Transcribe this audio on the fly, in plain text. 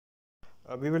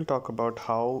We will talk about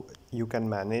how you can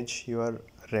manage your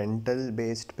rental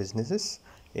based businesses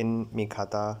in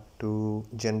Meekhata to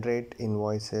generate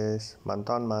invoices month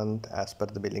on month as per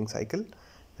the billing cycle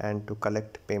and to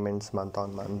collect payments month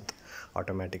on month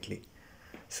automatically.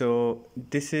 So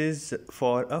this is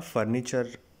for a furniture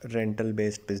rental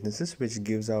based businesses which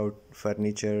gives out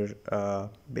furniture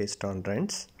based on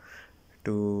rents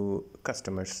to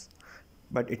customers,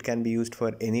 but it can be used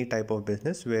for any type of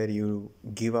business where you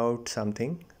give out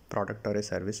something, product or a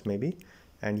service maybe,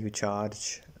 and you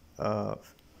charge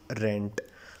rent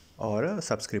or a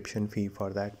subscription fee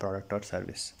for that product or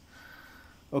service.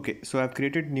 Okay, so I've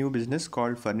created new business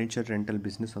called furniture rental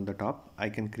business on the top. I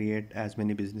can create as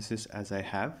many businesses as I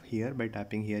have here. By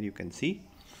tapping here you can see,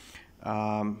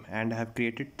 and I have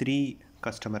created 3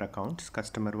 customer accounts: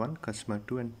 customer 1, customer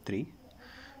 2 and 3.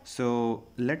 So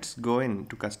let's go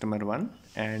into customer 1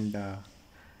 and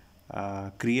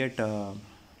create a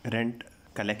rent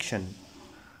collection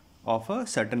of a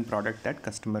certain product that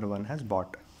customer 1 has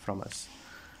bought from us.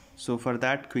 So for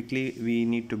that, quickly we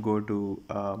need to go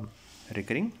to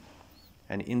recurring,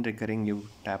 and in recurring you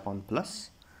tap on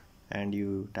plus and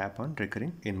you tap on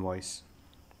recurring invoice.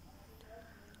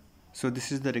 So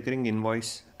this is the recurring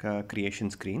invoice creation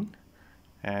screen,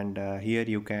 and here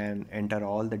you can enter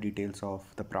all the details of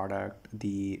the product,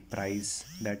 the price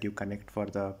that you connect for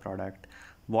the product,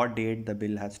 what date the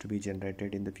bill has to be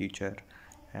generated in the future,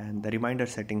 and the reminder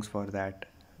settings for that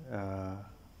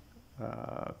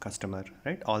customer,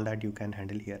 right? All that you can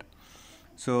handle here.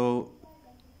 So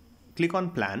click on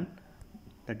plan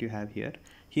that you have here.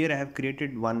 Here I have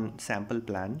created one sample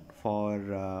plan for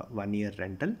 1 year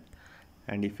rental,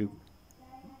 and if you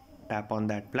tap on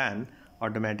that plan,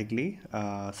 automatically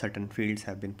certain fields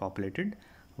have been populated.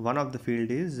 One of the field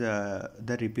is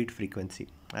the repeat frequency.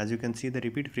 As you can see, the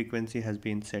repeat frequency has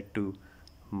been set to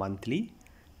monthly,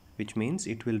 which means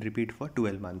it will repeat for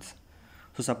 12 months.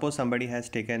 So suppose somebody has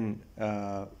taken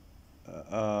a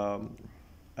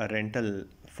rental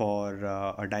for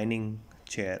a dining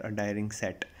chair, a dining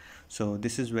set. So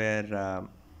this is where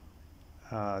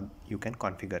you can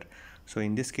configure. So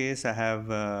in this case I have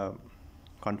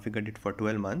configured it for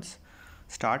 12 months.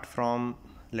 Start from,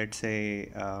 let's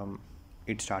say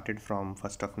it started from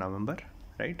 1st of November,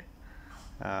 right?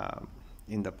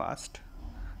 In the past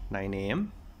 9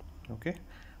 a.m. okay,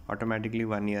 automatically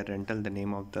 1 year rental, the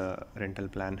name of the rental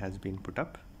plan has been put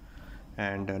up,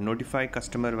 and notify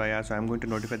customer via, so I'm going to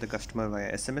notify the customer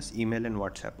via SMS, email and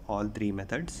WhatsApp, all 3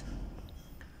 methods.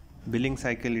 Billing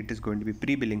cycle, it is going to be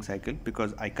pre-billing cycle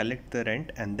because I collect the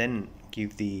rent and then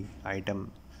give the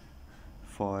item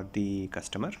for the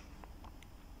customer.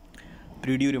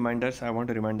 Pre-due reminders, I want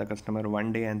to remind the customer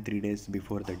 1 day and 3 days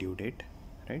before the due date,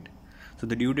 right? So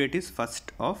the due date is 1st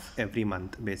of every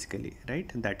month basically,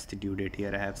 right? That's the due date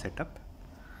here I have set up.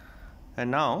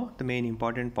 And now the main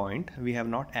important point, we have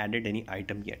not added any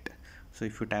item yet. So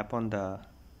if you tap on the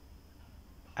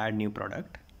add new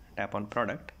product, tap on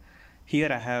product,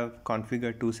 here I have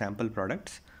configured 2 sample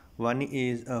products. One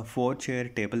is a 4-chair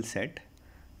table set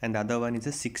and the other one is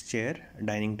a 6-chair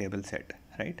dining table set,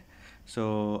 right?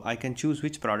 So I can choose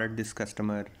which product this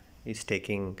customer is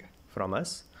taking from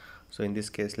us. So in this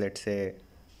case, let's say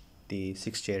the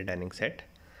 6-chair dining set.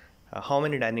 How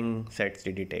many dining sets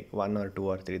did he take? 1 or 2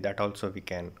 or 3? That also we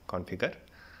can configure.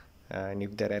 And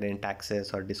if there are any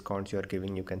taxes or discounts you are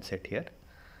giving, you can set here.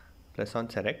 Press on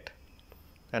select,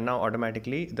 and now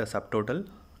automatically the subtotal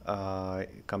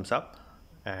comes up,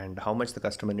 and how much the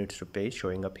customer needs to pay is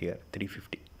showing up here,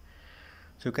 350.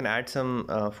 So you can add some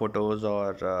photos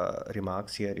or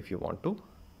remarks here if you want to,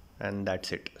 and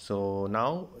that's it. So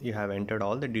now you have entered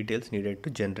all the details needed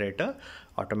to generate a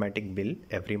automatic bill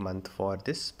every month for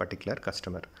this particular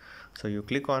customer. So you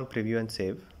click on preview and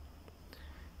save.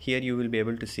 Here you will be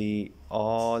able to see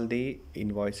all the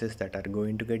invoices that are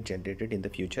going to get generated in the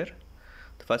future.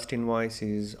 The first invoice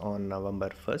is on November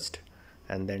 1st,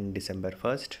 and then December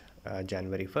 1st,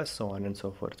 January 1st, so on and so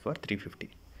forth for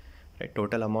 350. Right?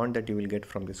 Total amount that you will get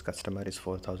from this customer is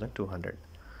 4,200.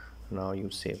 Now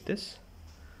you save this,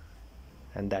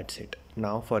 and that's it.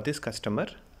 Now for this customer,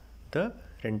 the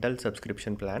rental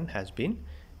subscription plan has been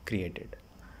created,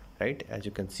 right? As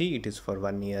you can see, it is for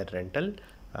 1 year rental.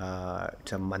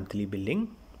 It's a monthly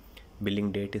billing.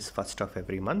 Billing date is 1st of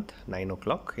every month, 9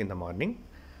 o'clock in the morning,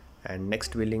 and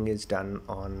next billing is done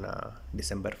on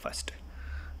December 1st.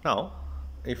 Now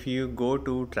if you go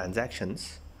to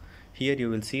transactions, here you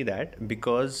will see that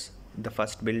because the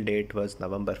first bill date was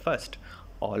November 1st,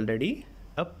 already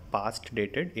a past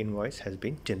dated invoice has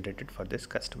been generated for this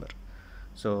customer.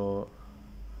 So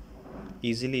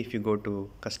easily, if you go to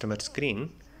customer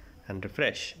screen, and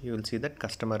refresh, you will see that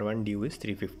customer 1 due is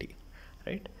 350,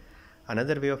 right?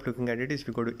 Another way of looking at it is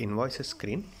we go to invoices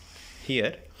screen.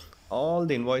 Here, all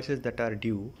the invoices that are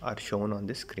due are shown on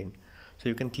this screen. So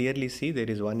you can clearly see there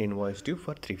is one invoice due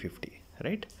for 350,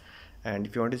 right? And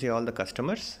if you want to see all the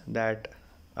customers that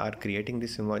are creating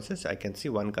these invoices, I can see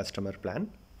one customer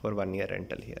plan for 1 year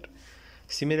rental here.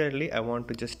 Similarly, I want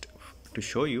to just to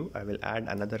show you, I will add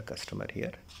another customer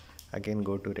here. Again,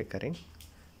 go to recurring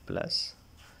plus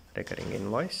recurring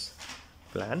invoice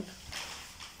plan,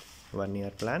 1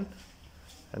 year plan,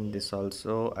 and this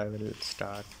also I will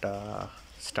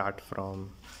start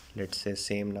from, let's say,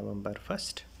 same November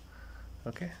 1st,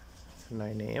 okay,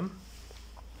 9 a.m.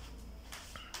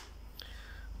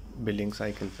 billing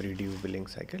cycle, pre-due billing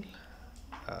cycle,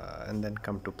 and then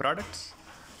come to products.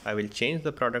 I will change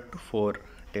the product to 4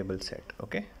 table set,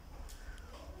 okay,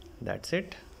 that's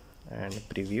it, and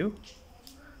preview.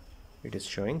 It is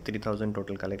showing 3000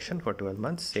 total collection for 12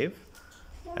 months, save.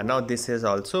 And now this is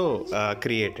also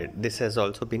created, this has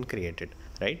also been created,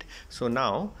 right? So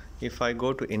now if I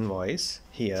go to invoice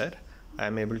here, I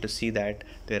am able to see that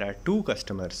there are 2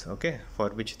 customers, okay, for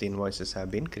which the invoices have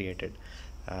been created.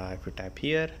 If you type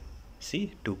here,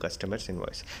 see 2 customers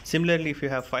invoice. Similarly, if you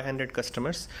have 500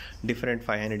 customers, different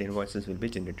 500 invoices will be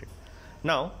generated.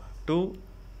 Now to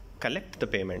collect the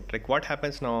payment, like what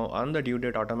happens now, on the due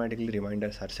date automatically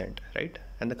reminders are sent, right?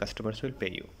 And the customers will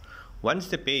pay you. Once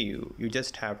they pay you, you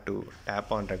just have to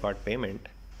tap on record payment,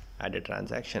 add a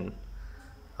transaction,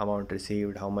 amount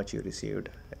received, how much you received,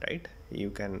 right? You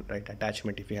can write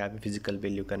attachment. If you have a physical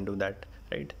bill, you can do that,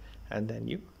 right? And then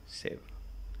you save.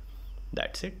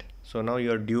 That's it. So now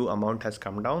your due amount has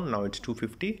come down. Now it's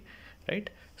 250, right?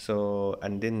 So,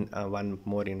 and then one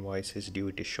more invoice is due,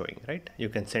 it is showing, right? You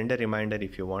can send a reminder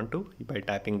if you want to by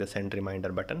tapping the send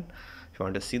reminder button. If you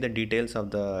want to see the details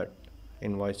of the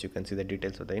invoice, you can see the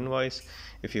details of the invoice.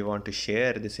 If you want to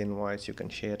share this invoice, you can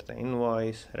share the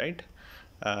invoice, right?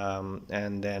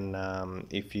 And then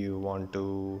if you want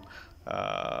to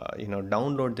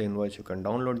download the invoice, you can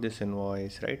download this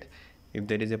invoice, right? If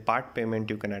there is a part payment,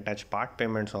 you can attach part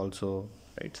payments also,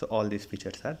 right? So all these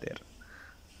features are there.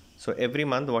 So every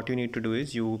month what you need to do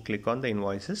is you click on the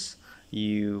invoices,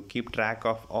 you keep track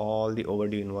of all the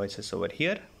overdue invoices over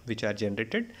here which are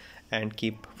generated, and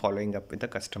keep following up with the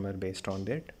customer based on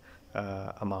their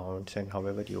amounts, and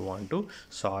however you want to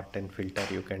sort and filter,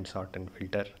 you can sort and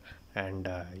filter, and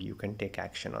you can take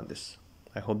action on this.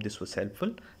 I hope this was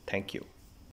helpful. Thank you.